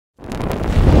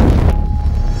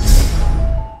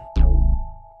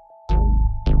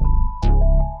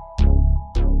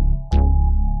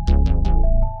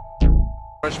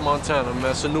French Montana,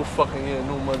 man. It's a new fucking year,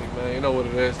 new money, man. You know what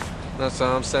it is. That's what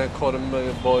I'm saying.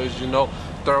 $250,000 boys, you know.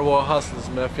 Third world hustlers,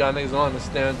 man. If y'all niggas don't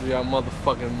understand, do y'all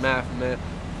motherfucking math, man.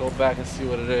 Go back and see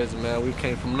what it is, man. We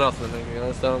came from nothing, nigga. You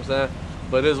understand what I'm saying?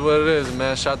 But it is what it is,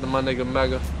 man. Shout out to my nigga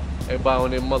Mega. Everybody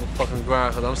on their motherfucking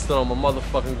grind, cause I'm still on my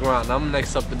motherfucking grind. I'm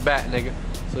next up the bat, nigga.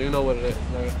 So you know what it is,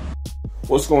 nigga.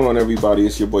 What's going on, everybody?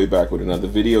 It's your boy back with another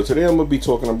video. Today I'm gonna be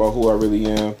talking about who I really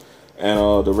am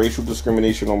and the racial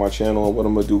discrimination on my channel and what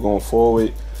I'm gonna do going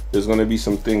forward. There's gonna be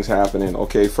some things happening.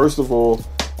 Okay, first of all,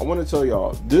 I want to tell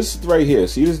y'all this right here.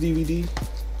 See this DVD?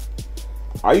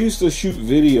 I used to shoot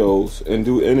videos and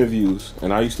do interviews,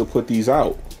 and I used to put these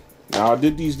out. Now I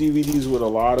did these DVDs with a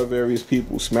lot of various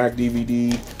people. Smack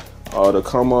DVD, The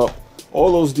Come Up,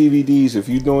 all those DVDs. If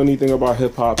you know anything about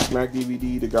hip hop, Smack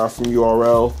DVD, the guy from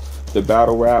URL, the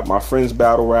battle rap, my friends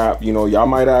battle rap. You know, y'all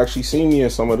might actually see me in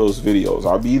some of those videos.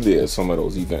 I'll be there at some of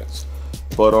those events.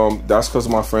 But that's because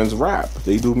my friends rap.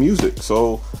 They do music.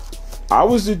 So I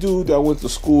was the dude that went to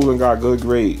school and got good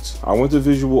grades. I went to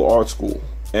visual art school,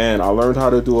 and I learned how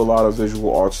to do a lot of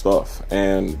visual art stuff.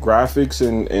 And graphics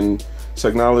and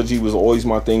technology was always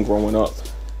my thing growing up.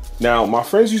 Now, my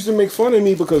friends used to make fun of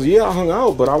me because, yeah, I hung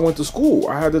out, but I went to school.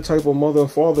 I had the type of mother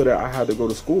and father that I had to go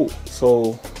to school.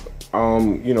 So,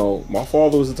 you know, my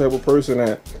father was the type of person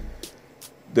that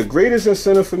the greatest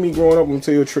incentive for me growing up, I'm going to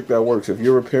tell you a trick that works. If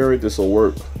you're a parent, this will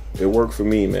work. It worked for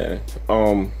me, man.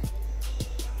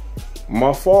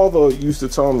 My father used to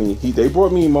tell me,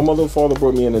 my mother and father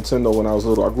brought me a Nintendo when I was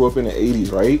little. I grew up in the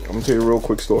 80s, right? I'm going to tell you a real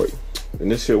quick story.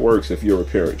 And this shit works if you're a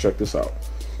parent. Check this out.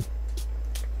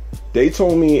 They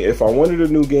told me if I wanted a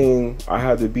new game, I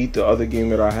had to beat the other game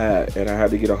that I had, and I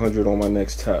had to get 100 on my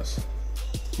next test.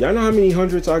 Y'all know how many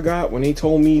hundreds I got when they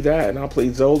told me that, and I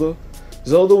played Zelda?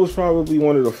 Zelda was probably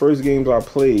one of the first games I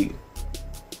played.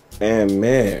 And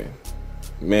man,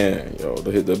 yo,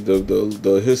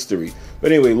 the history.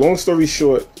 But anyway, long story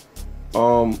short,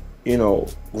 you know,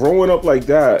 growing up like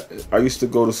that, I used to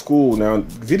go to school. Now,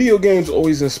 video games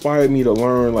always inspired me to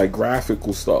learn like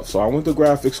graphical stuff. So I went to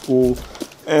graphic school,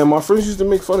 and my friends used to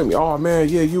make fun of me. Oh man,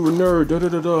 yeah, you a nerd, da da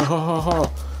da da, ha ha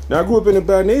ha. Now I grew up in a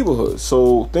bad neighborhood,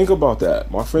 so think about that.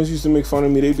 My friends used to make fun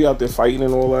of me. They'd be out there fighting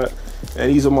and all that,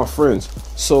 and these are my friends.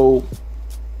 So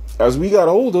as we got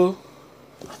older,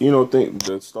 you know,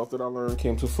 the stuff that I learned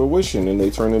came to fruition, and they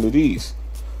turned into these.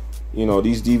 You know,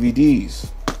 these DVDs.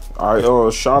 I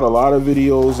shot a lot of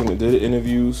videos and did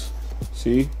interviews.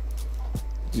 See?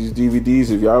 These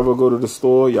DVDs, if y'all ever go to the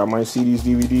store, y'all might see these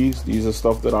DVDs. These are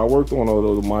stuff that I worked on,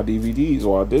 all of my DVDs,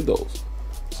 or I did those.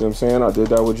 See what I'm saying? I did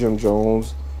that with Jim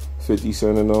Jones, 50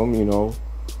 Cent and them, you know.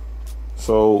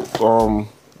 So,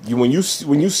 when you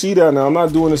see that, now I'm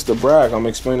not doing this to brag, I'm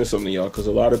explaining something to y'all, because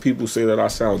a lot of people say that I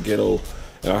sound ghetto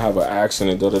and I have an accent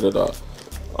and da-da-da-da.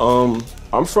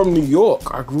 I'm from New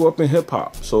York. I grew up in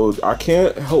hip-hop, so I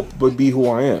can't help but be who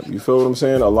I am. You feel what I'm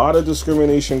saying? A lot of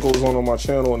discrimination goes on my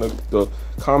channel, and the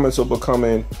comments are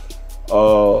becoming,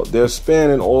 they're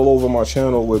spanning all over my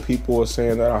channel, where people are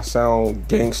saying that I sound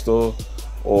gangster,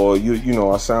 or, you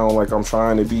know, I sound like I'm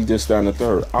trying to be this, that, and the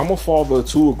third. I'm a father of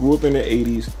two. I grew up in the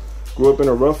 80s, grew up in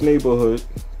a rough neighborhood,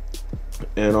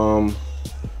 and,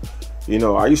 you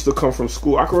know, I used to come from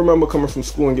school. I can remember coming from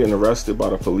school and getting arrested by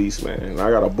the police, man. And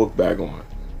I got a book bag on.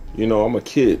 You know, I'm a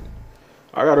kid.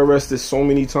 I got arrested so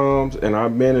many times, and I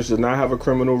managed to not have a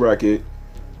criminal record.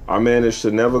 I managed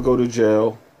to never go to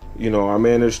jail. You know, I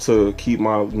managed to keep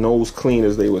my nose clean,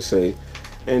 as they would say,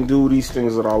 and do these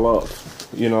things that I love.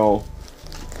 You know,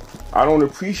 I don't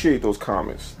appreciate those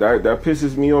comments. That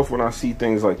pisses me off when I see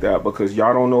things like that, because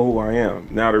y'all don't know who I am.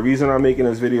 Now, the reason I'm making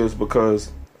this video is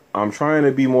because I'm trying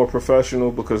to be more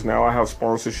professional, because now I have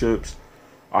sponsorships.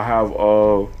 I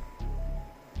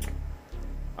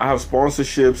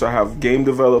have game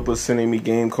developers sending me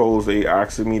game codes. They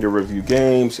asking me to review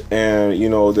games, and you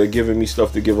know, they're giving me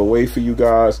stuff to give away for you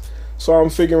guys. So I'm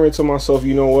figuring to myself,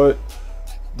 you know what?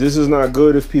 This is not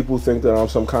good if people think that I'm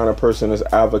some kind of person that's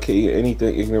advocating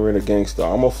anything ignorant or gangster.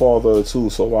 I'm a father too,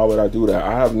 so why would I do that?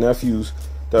 I have nephews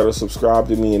that are subscribed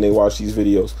to me and they watch these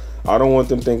videos. I don't want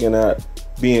them thinking that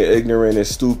being ignorant and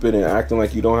stupid and acting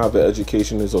like you don't have the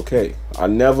education is okay. I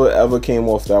never ever came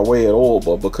off that way at all,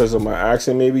 but because of my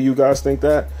accent, maybe you guys think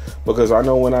that. Because I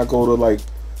know when I go to like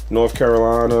North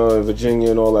Carolina and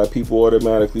Virginia and all that, people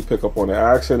automatically pick up on the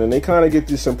accent, and they kind of get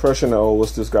this impression of, oh,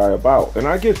 what's this guy about? And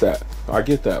I get that,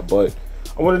 but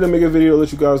I wanted to make a video to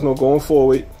let you guys know going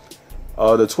forward,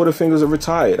 the Twitter fingers are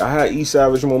retired. I had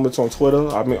E-Savage moments on Twitter.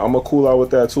 I mean, I'm gonna cool out with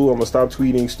that too. I'm gonna stop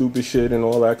tweeting stupid shit and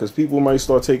all that, because people might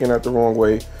start taking that the wrong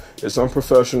way. It's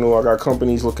unprofessional. I got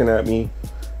companies looking at me,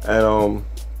 and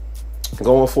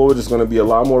Going forward, there's going to be a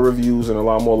lot more reviews and a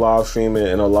lot more live streaming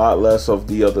and a lot less of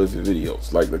the other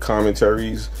videos, like the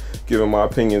commentaries, giving my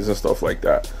opinions and stuff like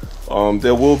that.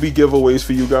 There will be giveaways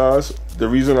for you guys. The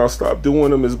reason I stopped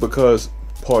doing them is because,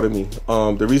 pardon me,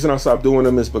 the reason I stopped doing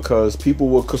them is because people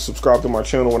would subscribe to my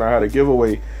channel when I had a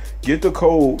giveaway, get the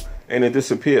code, and it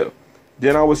disappear.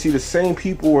 Then I would see the same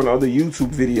people in other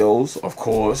YouTube videos, of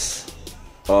course,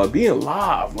 being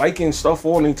live, liking stuff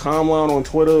on their timeline on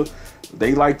Twitter.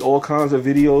 They liked all kinds of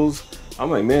videos. I'm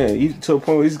like, man, to the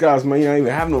point where these guys may not even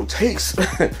have no takes.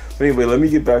 But anyway, let me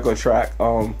get back on track.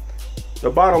 The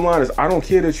bottom line is, I don't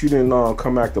care that you didn't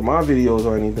come back to my videos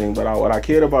or anything, but what I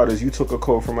cared about is you took a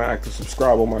code from my active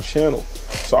subscribe on my channel.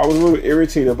 So I was a little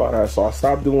irritated about that, so I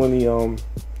stopped doing the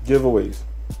giveaways.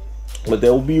 But they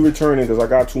will be returning because I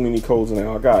got too many codes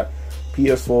now. I got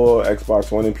PS4, Xbox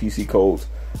One, and PC codes.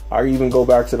 I even go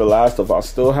back to The Last of Us. I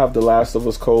still have The Last of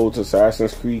Us codes,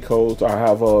 Assassin's Creed codes. I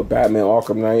have Batman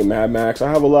Arkham Knight, Mad Max. I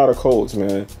have a lot of codes,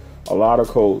 man. A lot of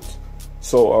codes.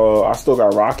 So I still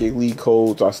got Rocket League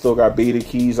codes. I still got beta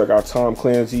keys. I got Tom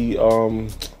Clancy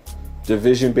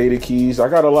Division beta keys. I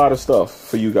got a lot of stuff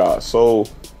for you guys. So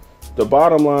the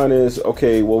bottom line is,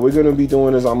 okay, what we're going to be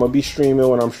doing is I'm going to be streaming.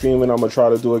 When I'm streaming, I'm going to try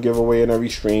to do a giveaway in every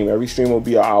stream. Every stream will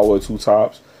be an hour or two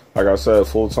tops. Like I said,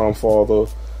 full-time father.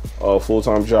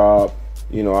 Full-time job,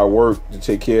 you know, I work to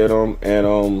take care of them,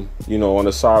 and you know, on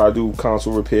the side I do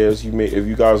console repairs. If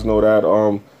you guys know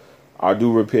that, I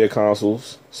do repair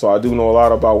consoles, so I do know a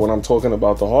lot about when I'm talking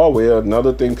about the hardware.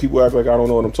 Another thing, people act like I don't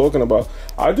know what I'm talking about.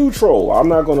 I do troll. I'm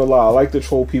not gonna lie. I like to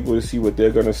troll people to see what they're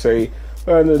gonna say.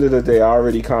 But at the end of the day, I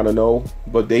already kind of know,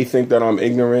 but they think that I'm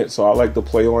ignorant, so I like to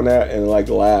play on that and like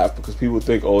laugh, because people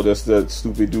think, oh, that's that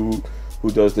stupid dude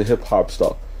who does the hip-hop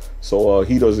stuff. So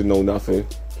he doesn't know nothing.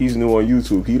 He's new on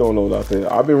YouTube. He don't know nothing.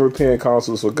 I've been repairing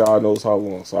consoles for God knows how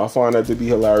long. So I find that to be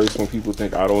hilarious when people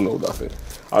think I don't know nothing.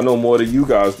 I know more than you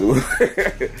guys do.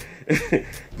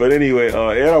 But anyway,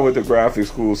 and I went to graphics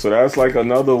school. So that's like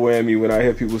another whammy when I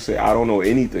hear people say I don't know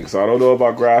anything. So I don't know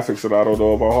about graphics and I don't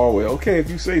know about hardware. Okay, if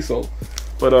you say so.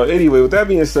 But anyway, with that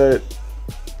being said,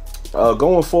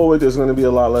 going forward, there's going to be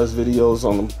a lot less videos.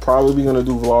 I'm probably going to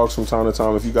do vlogs from time to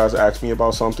time if you guys ask me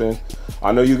about something.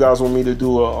 I know you guys want me to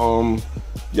do a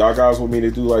y'all guys want me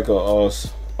to do like a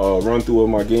run through of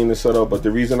my gaming setup, but the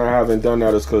reason I haven't done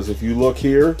that is because if you look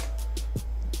here,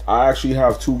 I actually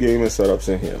have two gaming setups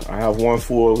in here. I have one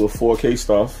for the 4K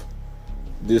stuff.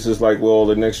 This is like where all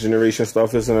the next generation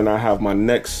stuff is, and then I have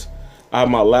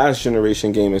my last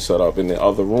generation gaming setup in the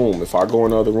other room. If I go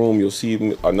in the other room, you'll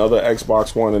see another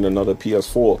Xbox One and another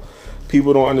PS4.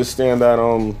 People don't understand that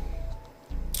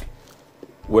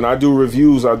when I do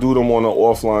reviews, I do them on an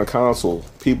offline console.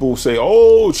 People say,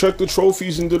 oh, check the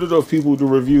trophies and da-da-da. People do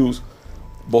reviews.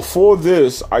 Before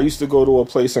this, I used to go to a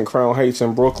place in Crown Heights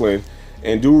in Brooklyn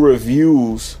and do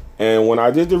reviews. And when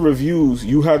I did the reviews,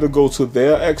 you had to go to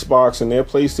their Xbox and their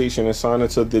PlayStation and sign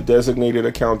into the designated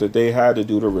account that they had to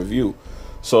do the review.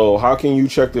 So how can you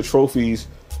check the trophies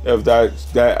if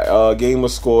that gamer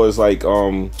score is like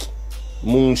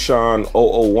Moonshine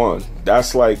 001?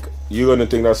 That's like, you're going to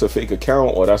think that's a fake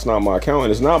account or that's not my account,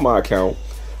 and it's not my account.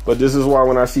 But this is why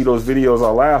when I see those videos,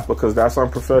 I laugh, because that's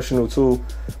unprofessional too.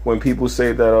 When people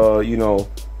say that, you know,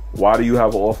 why do you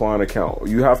have an offline account?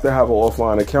 You have to have an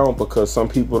offline account because some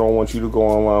people don't want you to go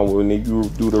online when you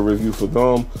do the review for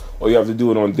them, or you have to do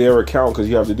it on their account because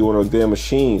you have to do it on their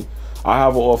machine. I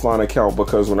have an offline account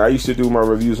because when I used to do my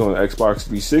reviews on Xbox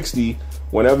 360,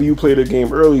 whenever you played a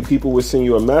game early, people would send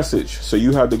you a message, so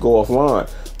you had to go offline.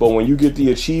 But when you get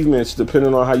the achievements,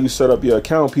 depending on how you set up your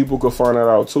account, people could find that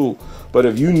out too. But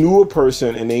if you knew a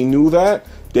person and they knew that,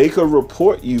 they could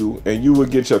report you and you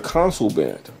would get your console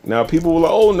banned. Now people were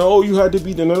like, oh no, you had to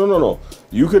be, no.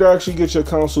 You could actually get your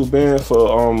console banned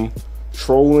for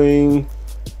trolling,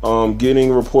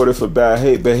 getting reported for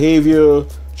bad behavior,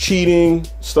 cheating,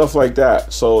 stuff like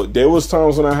that. So there was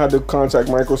times when I had to contact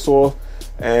Microsoft,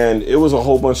 and it was a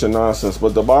whole bunch of nonsense.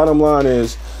 But the bottom line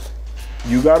is,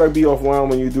 you gotta be offline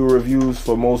when you do reviews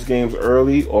for most games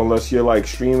early, unless you're like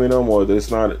streaming them or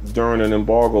it's not during an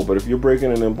embargo. But if you're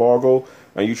breaking an embargo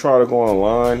and you try to go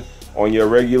online on your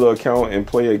regular account and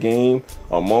play a game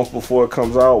a month before it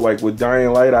comes out, like with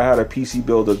Dying Light, I had a PC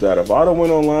build of that. If I'd have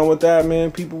went online with that,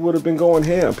 man, people would have been going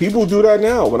ham. People do that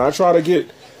now. When I try to get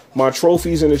my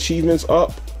trophies and achievements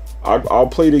up, I'll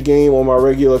play the game on my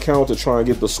regular account to try and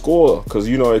get the score, because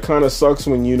you know it kind of sucks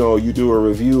when you know you do a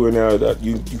review and now that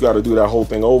you got to do that whole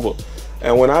thing over.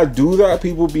 And when I do that,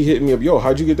 people be hitting me up, yo,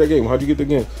 how'd you get that game? How'd you get the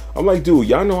game? I'm like, dude,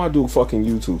 y'all know I do fucking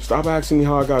YouTube. Stop asking me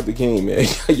how I got the game, man.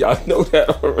 Y'all know that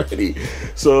already.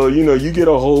 So, you know, you get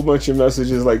a whole bunch of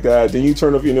messages like that. Then you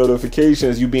turn up your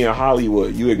notifications, you be in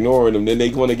Hollywood, you ignoring them. Then they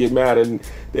want to get mad and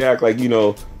they act like, you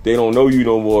know, they don't know you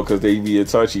no more because they be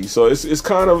touchy. So it's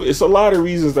a lot of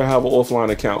reasons to have an offline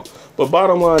account. But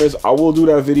bottom line is, I will do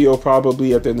that video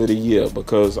probably at the end of the year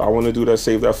because I want to do that,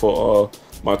 save that for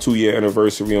my 2-year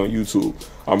anniversary on YouTube.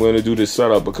 I'm going to do this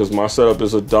setup because my setup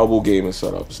is a double gaming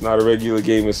setup. It's not a regular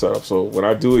gaming setup. So when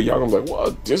I do it, y'all gonna be like,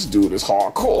 well, this dude is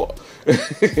hardcore.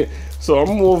 So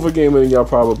I'm more of a gamer than y'all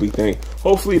probably think.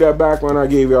 Hopefully that background I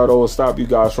gave y'all will stop you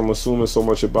guys from assuming so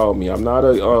much about me. I'm not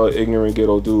a ignorant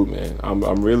ghetto dude, man.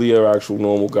 I'm really an actual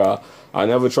normal guy. I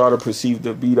never try to perceive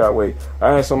to be that way.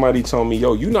 I had somebody tell me,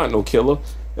 yo, you not no killer.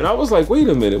 And I was like, wait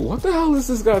a minute, what the hell is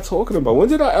this guy talking about? When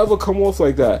did I ever come off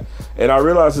like that? And I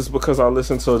realized it's because I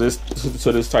listen to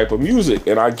this type of music.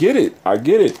 And I get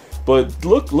it. But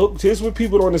look, here's what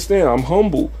people don't understand. I'm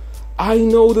humble. I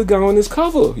know the guy on this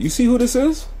cover. You see who this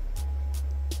is?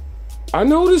 I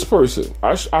know this person.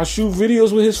 I shoot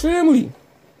videos with his family.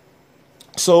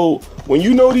 So when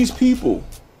you know these people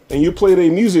and you play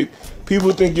their music,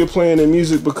 people think you're playing the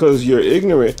music because you're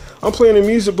ignorant. I'm playing the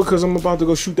music because I'm about to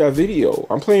go shoot that video.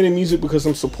 I'm playing the music because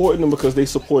I'm supporting them because they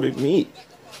supported me.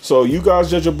 So you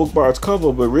guys judge a book by its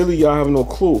cover, but really y'all have no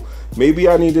clue. Maybe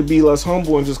I need to be less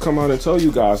humble and just come out and tell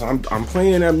you guys I'm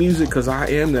playing that music because I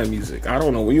am that music. I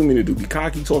don't know what you mean to do. Be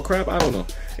cocky, talk crap? I don't know.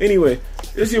 Anyway,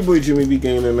 it's your boy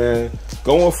Jimmybgaming, man.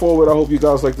 Going forward, I hope you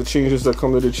guys like the changes that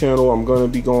come to the channel. I'm going to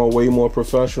be going way more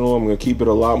professional. I'm going to keep it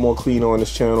a lot more clean on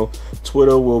this channel.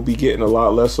 Twitter will be getting a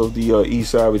lot less of the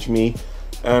E-Savage me.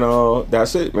 And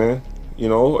that's it, man. You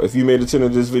know, if you made it to the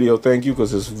end of this video, thank you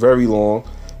because it's very long.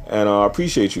 And I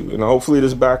appreciate you. And hopefully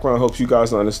this background helps you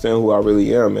guys to understand who I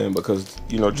really am, man. Because,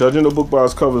 you know, judging the book by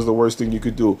its cover is the worst thing you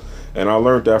could do. And I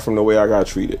learned that from the way I got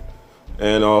treated.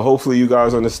 And hopefully you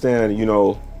guys understand, you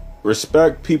know,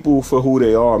 respect people for who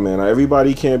they are, man.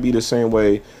 Everybody can't be the same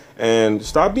way. And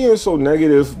stop being so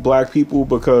negative, black people,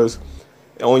 because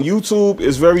on YouTube,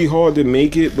 it's very hard to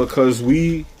make it because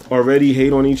we already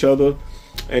hate on each other.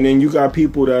 And then you got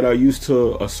people that are used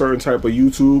to a certain type of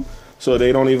YouTube. So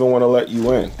they don't even want to let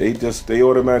you in. They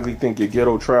automatically think you're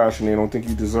ghetto trash and they don't think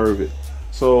you deserve it.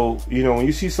 So, you know, when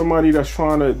you see somebody that's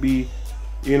trying to be,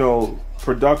 you know,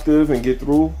 productive and get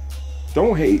through,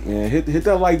 don't hate, man. Hit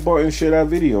that like button, share that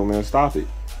video, man. Stop it.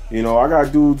 You know, I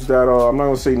got dudes that, I'm not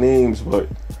going to say names, but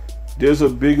there's a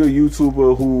bigger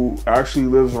YouTuber who actually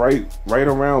lives right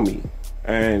around me.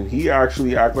 And he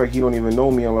actually act like he don't even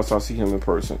know me unless I see him in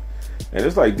person. And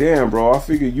it's like, damn, bro, I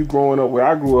figured you growing up where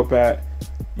I grew up at,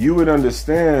 you would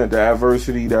understand the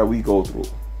adversity that we go through.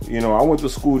 You know, I went to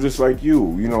school just like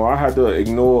you. You know, I had to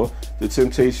ignore the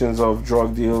temptations of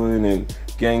drug dealing and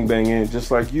gang banging just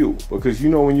like you. Because, you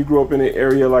know, when you grow up in an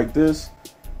area like this,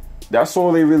 that's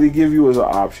all they really give you as an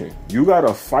option. You got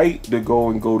to fight to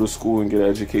go to school and get an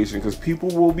education because people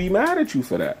will be mad at you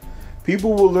for that.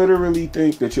 People will literally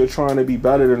think that you're trying to be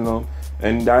better than them.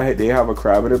 And they have a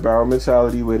crab in the barrel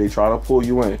mentality where they try to pull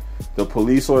you in. The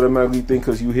police automatically think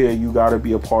because you here, you got to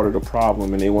be a part of the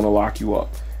problem and they want to lock you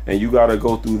up. And you got to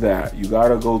go through that. You got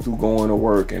to go through going to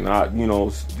work and not, you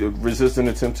know, resisting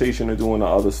the temptation of doing the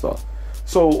other stuff.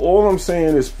 So all I'm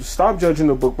saying is stop judging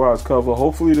the book by its cover.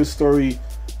 Hopefully this story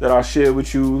that I shared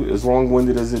with you, as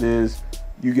long-winded as it is,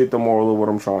 you get the moral of what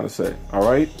I'm trying to say. All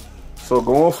right? So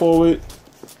going forward,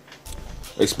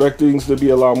 expect things to be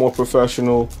a lot more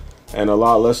professional and a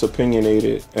lot less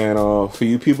opinionated. And for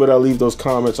you people that leave those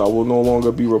comments, I will no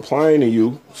longer be replying to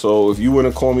you. So if you want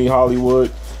to call me Hollywood,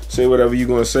 say whatever you're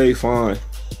going to say, fine.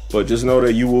 But just know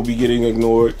that you will be getting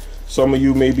ignored. Some of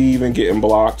you may be even getting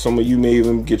blocked. Some of you may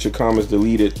even get your comments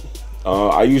deleted.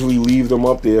 I usually leave them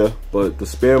up there, but the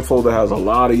spam folder has a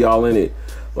lot of y'all in it.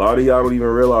 A lot of y'all don't even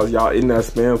realize y'all in that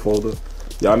spam folder.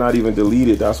 Y'all not even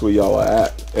deleted. That's where y'all are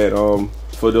at. And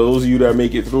for those of you that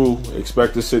make it through,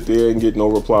 expect to sit there and get no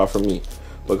reply from me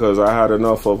because I had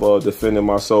enough of defending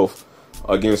myself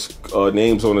against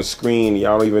names on the screen.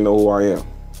 Y'all don't even know who I am.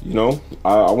 You know,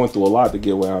 I went through a lot to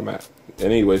get where I'm at. And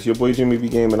anyways, your boy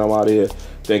Jimmybgaming, I'm out of here.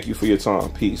 Thank you for your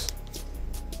time. Peace.